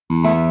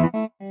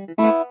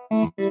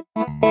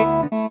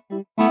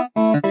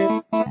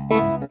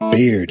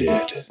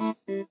Bearded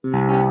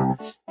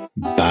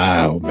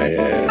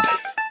Biomed.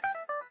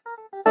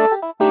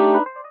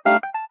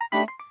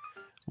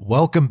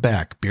 Welcome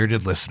back,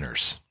 bearded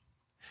listeners.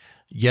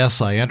 Yes,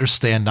 I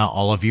understand not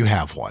all of you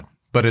have one,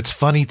 but it's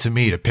funny to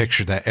me to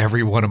picture that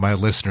every one of my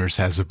listeners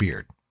has a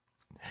beard.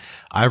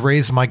 I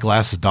raise my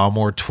glass of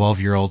Dalmore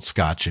 12-year-old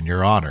Scotch in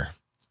your honor.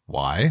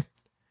 Why?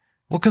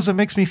 Well, because it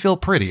makes me feel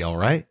pretty, all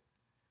right?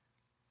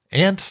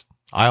 And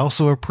I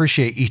also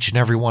appreciate each and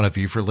every one of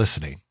you for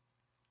listening.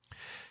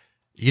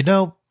 You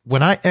know,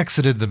 when I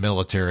exited the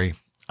military,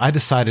 I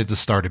decided to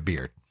start a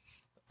beard.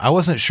 I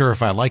wasn't sure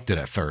if I liked it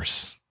at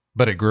first,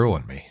 but it grew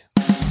on me.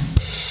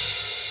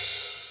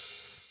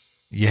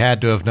 You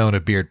had to have known a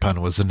beard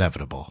pun was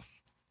inevitable.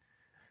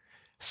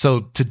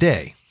 So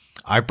today,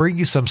 I bring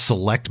you some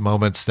select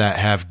moments that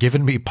have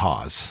given me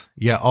pause,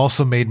 yet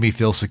also made me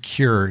feel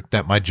secure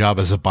that my job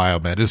as a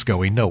biomed is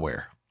going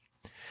nowhere.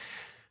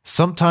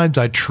 Sometimes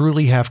I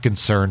truly have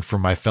concern for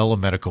my fellow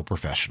medical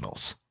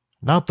professionals,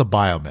 not the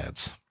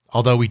biomeds,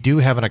 although we do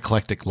have an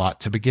eclectic lot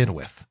to begin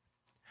with.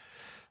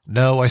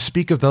 No, I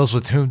speak of those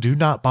with whom do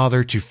not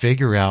bother to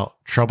figure out,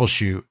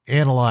 troubleshoot,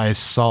 analyze,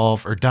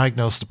 solve, or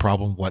diagnose the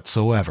problem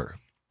whatsoever.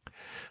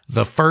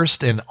 The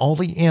first and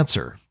only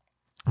answer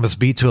must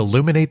be to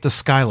illuminate the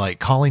skylight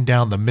calling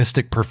down the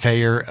mystic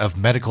purveyor of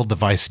medical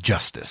device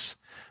justice,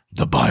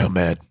 the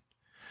biomed.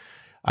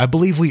 I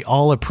believe we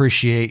all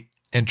appreciate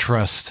and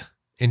trust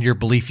in your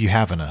belief you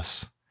have in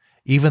us,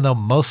 even though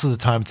most of the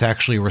time it's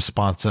actually a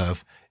response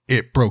of,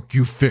 "It broke,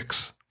 you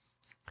fix."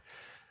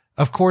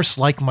 Of course,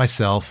 like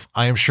myself,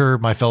 I am sure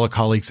my fellow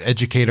colleagues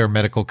educate our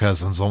medical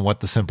cousins on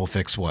what the simple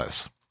fix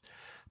was.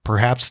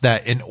 Perhaps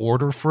that in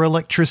order for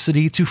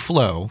electricity to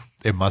flow,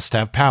 it must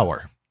have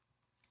power.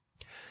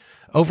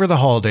 Over the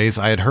holidays,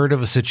 I had heard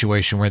of a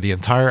situation where the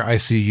entire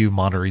ICU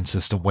monitoring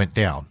system went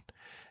down,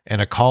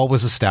 and a call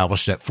was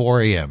established at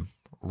 4 a.m.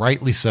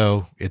 Rightly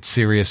so, it's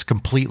serious,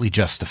 completely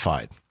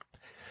justified.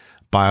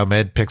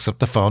 Biomed picks up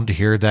the phone to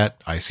hear that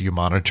ICU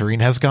monitoring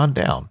has gone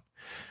down.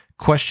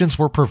 Questions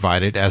were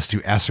provided as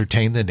to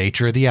ascertain the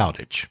nature of the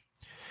outage.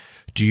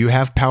 Do you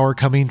have power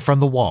coming from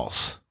the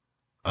walls?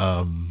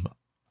 I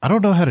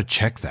don't know how to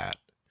check that.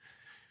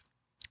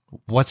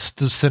 What's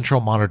the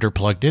central monitor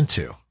plugged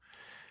into?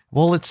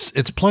 Well, it's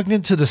plugged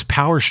into this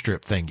power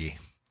strip thingy.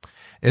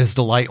 Is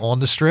the light on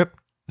the strip?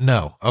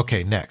 No.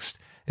 Okay, next.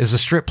 Is the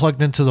strip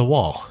plugged into the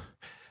wall?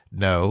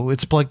 No,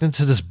 it's plugged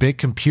into this big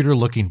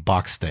computer-looking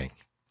box thing.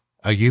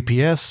 A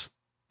UPS?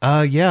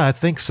 Yeah, I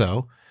think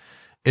so.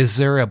 Is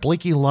there a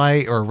blinking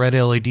light or a red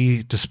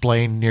LED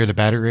displaying near the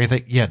battery or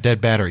anything? Yeah,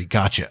 dead battery.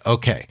 Gotcha.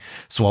 Okay.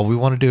 So what we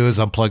want to do is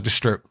unplug the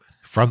strip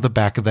from the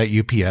back of that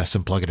UPS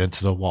and plug it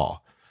into the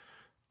wall.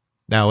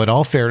 Now, in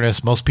all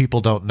fairness, most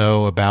people don't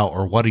know about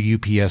or what a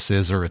UPS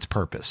is or its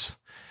purpose.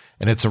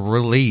 And it's a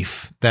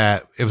relief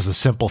that it was a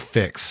simple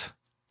fix.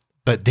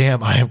 But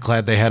damn, I am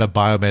glad they had a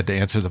biomed to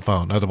answer the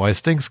phone.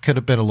 Otherwise, things could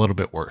have been a little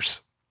bit worse.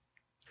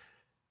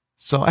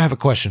 So I have a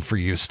question for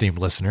you, esteemed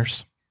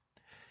listeners.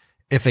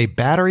 If a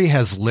battery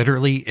has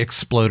literally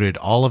exploded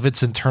all of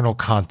its internal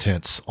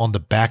contents on the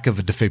back of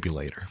a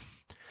defibrillator,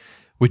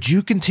 would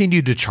you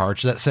continue to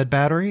charge that said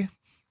battery?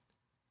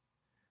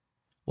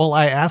 Well,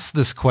 I asked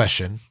this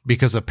question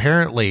because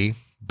apparently,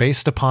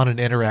 based upon an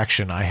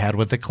interaction I had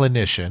with a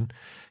clinician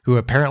who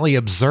apparently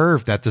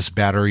observed that this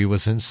battery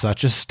was in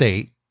such a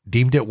state,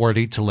 deemed it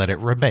worthy to let it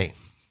remain.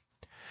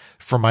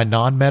 For my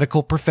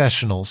non-medical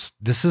professionals,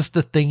 this is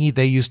the thingy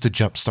they use to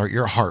jumpstart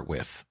your heart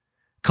with.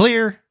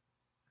 Clear.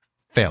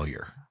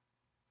 Failure.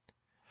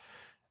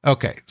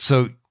 Okay,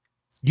 so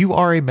you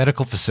are a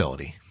medical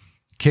facility,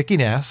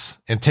 kicking ass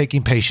and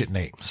taking patient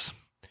names.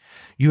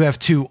 You have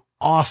two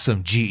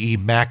awesome GE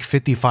Mac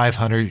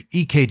 5500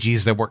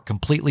 EKGs that work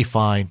completely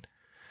fine,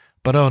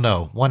 but oh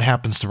no, one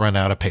happens to run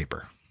out of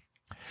paper.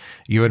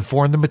 You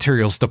inform the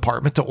materials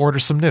department to order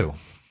some new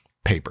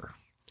paper.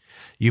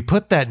 You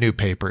put that new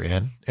paper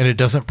in and it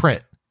doesn't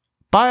print.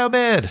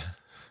 Biomed!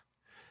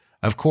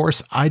 Of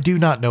course, I do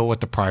not know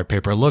what the prior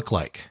paper looked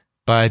like,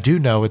 but I do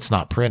know it's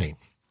not printing.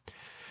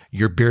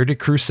 Your bearded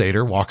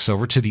crusader walks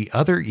over to the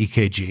other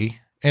EKG,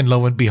 and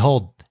lo and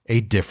behold,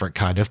 a different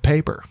kind of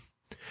paper.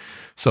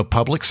 So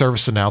public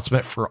service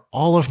announcement for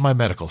all of my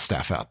medical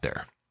staff out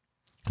there.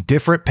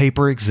 Different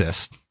paper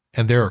exists,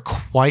 and they are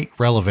quite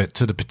relevant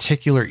to the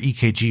particular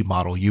EKG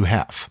model you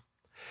have.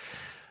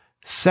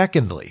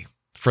 Secondly,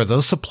 for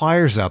those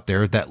suppliers out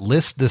there that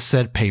list this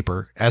said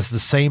paper as the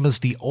same as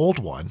the old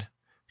one,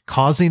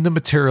 causing the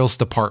materials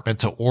department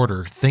to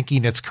order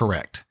thinking it's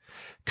correct.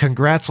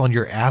 Congrats on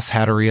your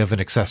asshattery of an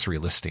accessory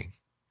listing.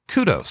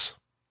 Kudos.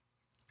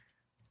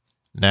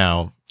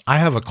 Now, I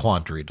have a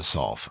quandary to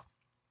solve.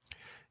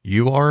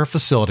 You are a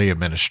facility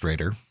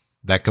administrator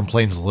that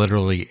complains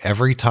literally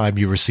every time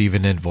you receive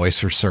an invoice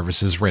for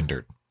services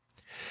rendered.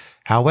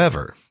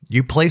 However,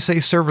 you place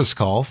a service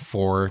call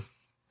for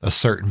a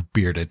certain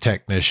bearded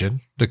technician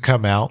to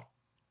come out,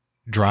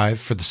 drive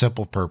for the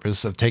simple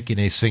purpose of taking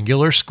a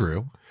singular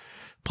screw,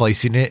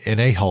 placing it in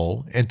a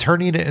hole and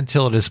turning it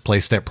until it is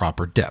placed at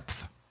proper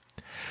depth.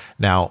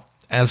 Now,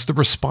 as the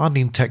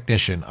responding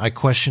technician, I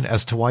question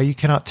as to why you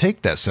cannot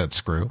take that said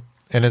screw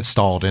and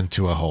install it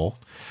into a hole,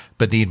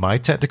 but need my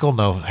technical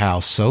know-how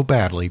so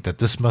badly that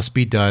this must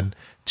be done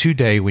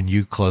today when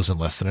you close in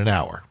less than an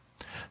hour.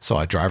 So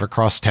I drive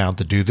across town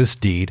to do this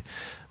deed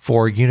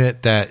for a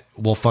unit that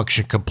will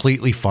function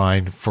completely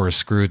fine for a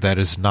screw that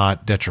is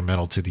not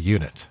detrimental to the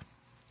unit.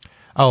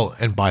 Oh,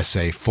 and by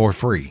say, for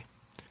free.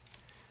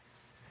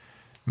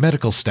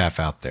 Medical staff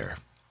out there,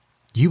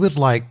 you would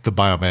like the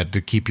Biomed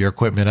to keep your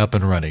equipment up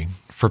and running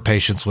for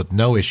patients with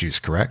no issues,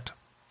 correct?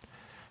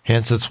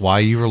 Hence, it's why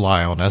you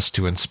rely on us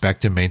to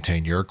inspect and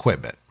maintain your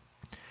equipment.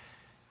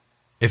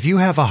 If you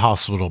have a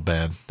hospital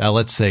bed that,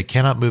 let's say,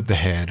 cannot move the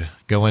head,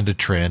 go into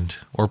trend,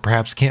 or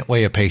perhaps can't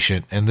weigh a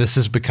patient, and this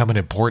has become an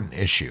important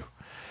issue,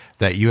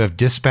 that you have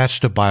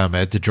dispatched a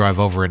Biomed to drive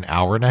over an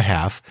hour and a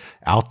half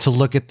out to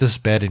look at this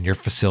bed in your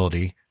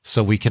facility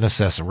so we can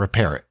assess and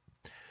repair it,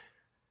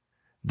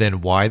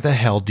 then why the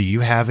hell do you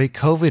have a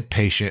COVID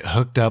patient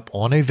hooked up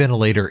on a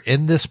ventilator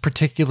in this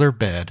particular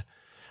bed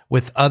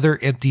with other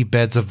empty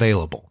beds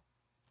available?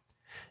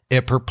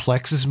 It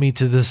perplexes me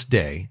to this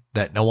day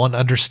that no one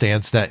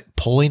understands that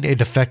pulling a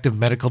defective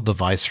medical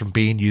device from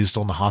being used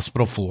on the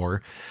hospital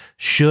floor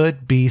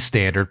should be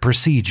standard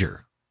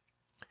procedure.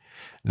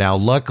 Now,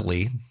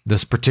 luckily,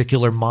 this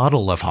particular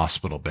model of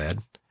hospital bed,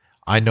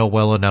 I know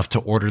well enough to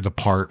order the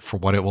part for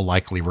what it will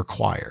likely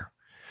require.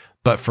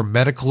 But for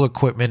medical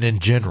equipment in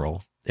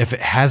general, if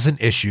it has an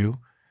issue,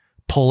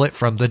 pull it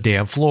from the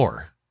damn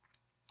floor.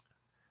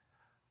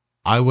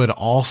 I would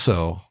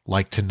also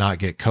like to not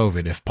get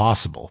COVID if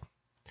possible,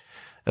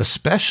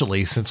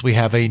 especially since we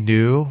have a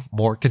new,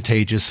 more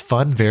contagious,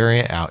 fun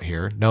variant out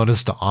here known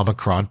as the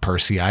Omicron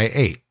Persei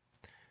 8.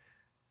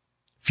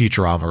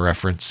 Futurama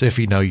reference, if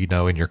you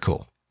know, and you're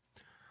cool.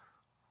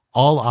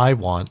 All I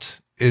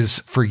want is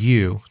for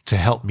you to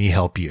help me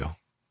help you.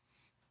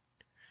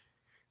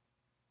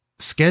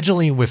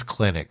 Scheduling with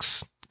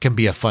clinics can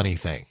be a funny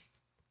thing.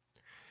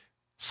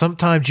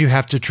 Sometimes you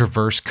have to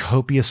traverse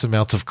copious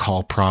amounts of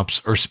call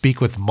prompts or speak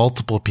with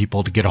multiple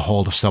people to get a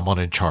hold of someone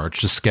in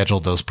charge to schedule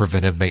those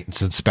preventive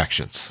maintenance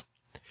inspections.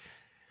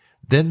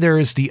 Then there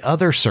is the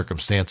other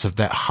circumstance of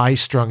that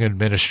high-strung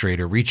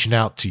administrator reaching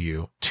out to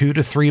you 2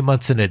 to 3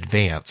 months in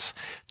advance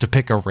to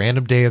pick a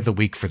random day of the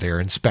week for their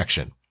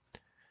inspection.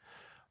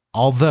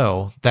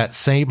 Although that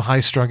same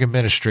high-strung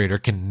administrator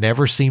can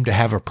never seem to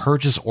have a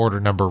purchase order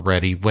number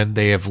ready when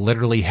they have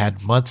literally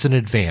had months in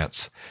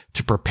advance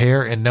to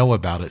prepare and know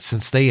about it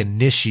since they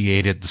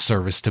initiated the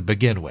service to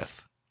begin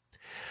with,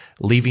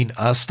 leaving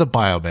us, the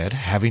Biomed,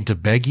 having to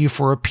beg you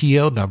for a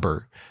PO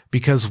number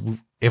because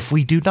if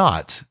we do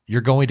not,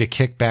 you're going to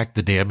kick back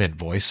the damn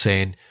invoice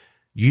saying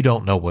you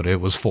don't know what it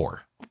was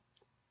for.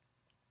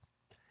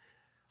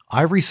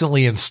 I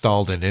recently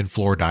installed an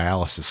in-floor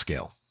dialysis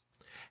scale.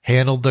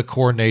 Handled the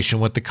coordination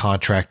with the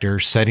contractor,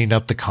 setting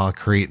up the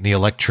concrete and the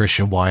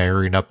electrician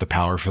wiring up the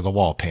power for the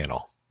wall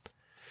panel.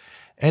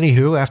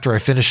 Anywho, after I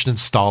finished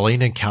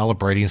installing and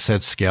calibrating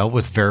said scale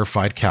with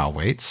verified cow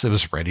weights, it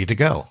was ready to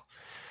go.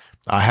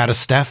 I had a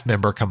staff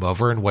member come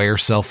over and weigh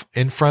herself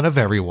in front of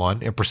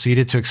everyone and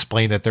proceeded to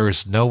explain that there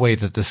is no way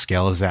that this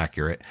scale is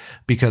accurate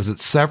because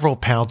it's several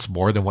pounds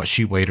more than what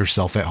she weighed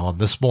herself at home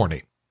this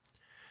morning.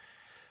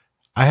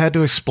 I had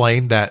to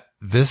explain that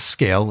this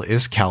scale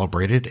is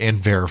calibrated and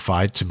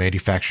verified to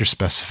manufacturer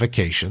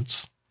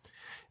specifications,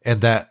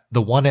 and that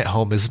the one at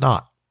home is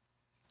not.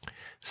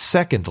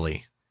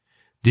 Secondly,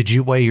 did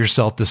you weigh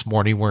yourself this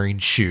morning wearing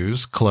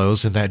shoes,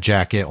 clothes, and that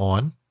jacket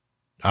on?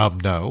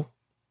 No.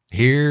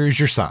 Here's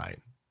your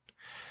sign.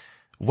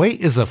 Weight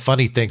is a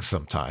funny thing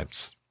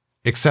sometimes,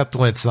 except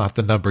when it's not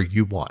the number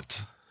you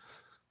want.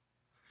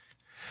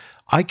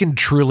 I can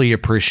truly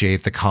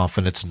appreciate the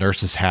confidence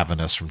nurses have in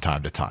us from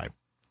time to time.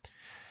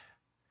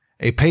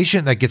 A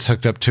patient that gets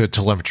hooked up to a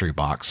telemetry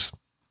box.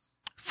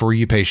 For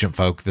you patient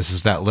folk, this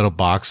is that little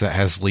box that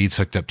has leads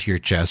hooked up to your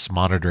chest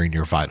monitoring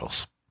your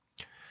vitals.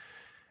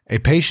 A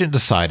patient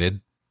decided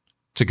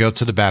to go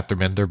to the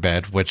bathroom in their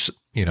bed, which,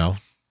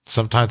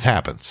 sometimes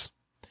happens.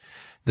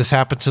 This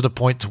happened to the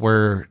point to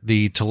where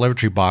the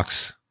telemetry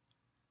box,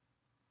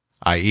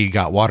 i.e.,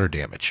 got water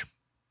damage.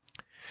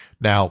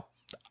 Now,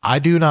 I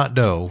do not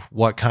know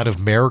what kind of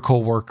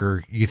miracle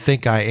worker you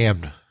think I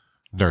am,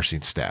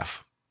 nursing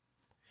staff.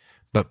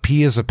 But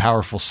pee is a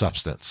powerful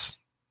substance.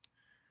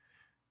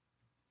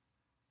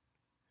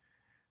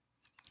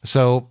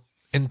 So,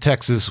 in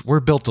Texas, we're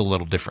built a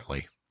little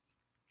differently.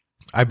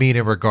 I mean,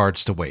 in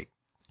regards to weight.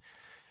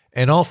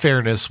 In all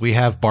fairness, we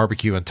have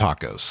barbecue and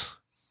tacos.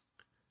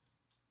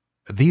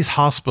 These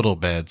hospital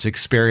beds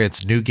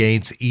experience new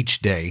gains each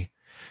day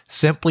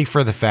simply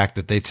for the fact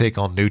that they take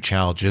on new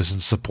challenges in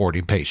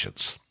supporting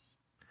patients.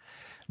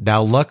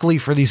 Now, luckily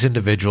for these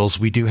individuals,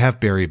 we do have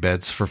berry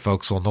beds for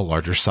folks on the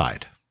larger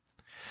side.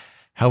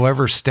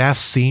 However, staff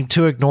seem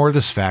to ignore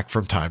this fact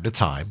from time to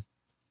time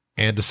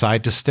and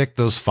decide to stick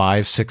those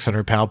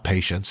 500-600-pound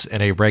patients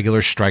in a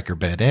regular striker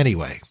bed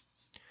anyway.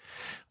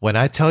 When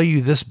I tell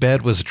you this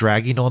bed was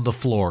dragging on the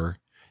floor,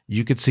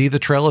 you could see the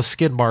trail of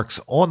skid marks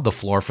on the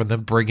floor from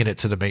them bringing it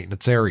to the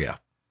maintenance area.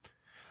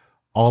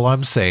 All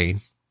I'm saying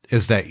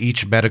is that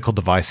each medical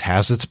device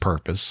has its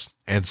purpose,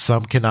 and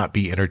some cannot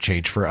be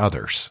interchanged for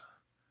others.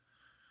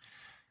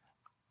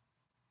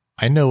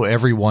 I know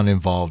everyone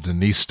involved in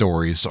these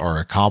stories are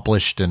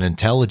accomplished and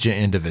intelligent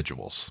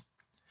individuals.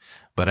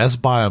 But as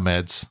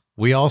biomeds,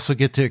 we also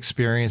get to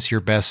experience your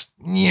best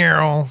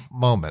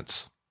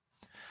moments.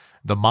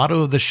 The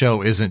motto of the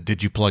show isn't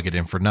 "Did you plug it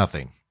in for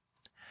nothing?"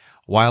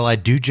 While I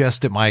do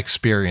jest at my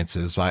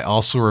experiences, I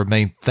also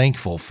remain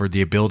thankful for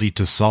the ability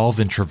to solve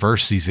and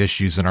traverse these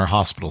issues in our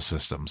hospital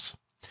systems.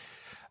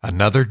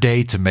 Another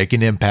day to make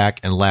an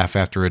impact and laugh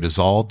after it is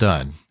all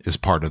done is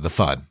part of the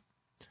fun.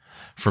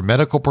 For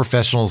medical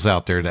professionals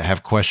out there that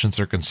have questions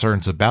or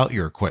concerns about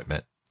your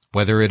equipment,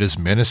 whether it is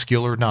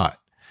minuscule or not,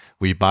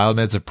 we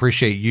biomeds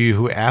appreciate you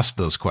who ask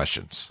those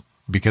questions,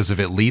 because if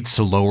it leads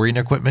to lowering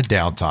equipment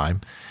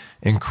downtime,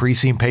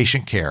 increasing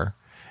patient care,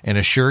 and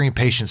assuring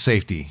patient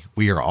safety,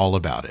 we are all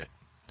about it.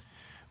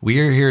 We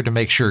are here to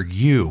make sure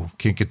you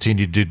can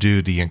continue to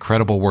do the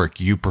incredible work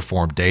you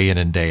perform day in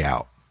and day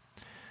out.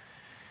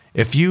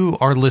 If you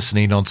are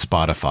listening on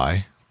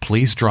Spotify,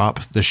 please drop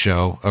the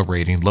show a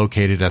rating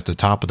located at the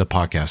top of the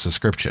podcast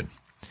description.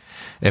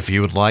 If you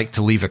would like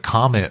to leave a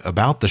comment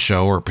about the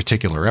show or a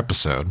particular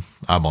episode,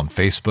 I'm on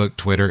Facebook,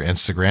 Twitter,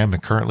 Instagram,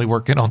 and currently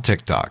working on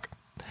TikTok.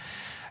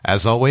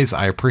 As always,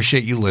 I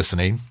appreciate you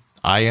listening.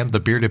 I am the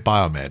Bearded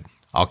Biomed.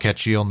 I'll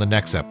catch you on the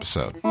next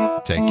episode.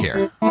 Take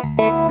care.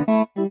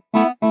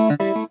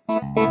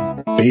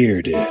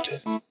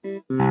 Bearded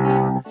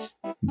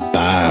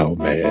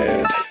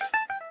Biomed.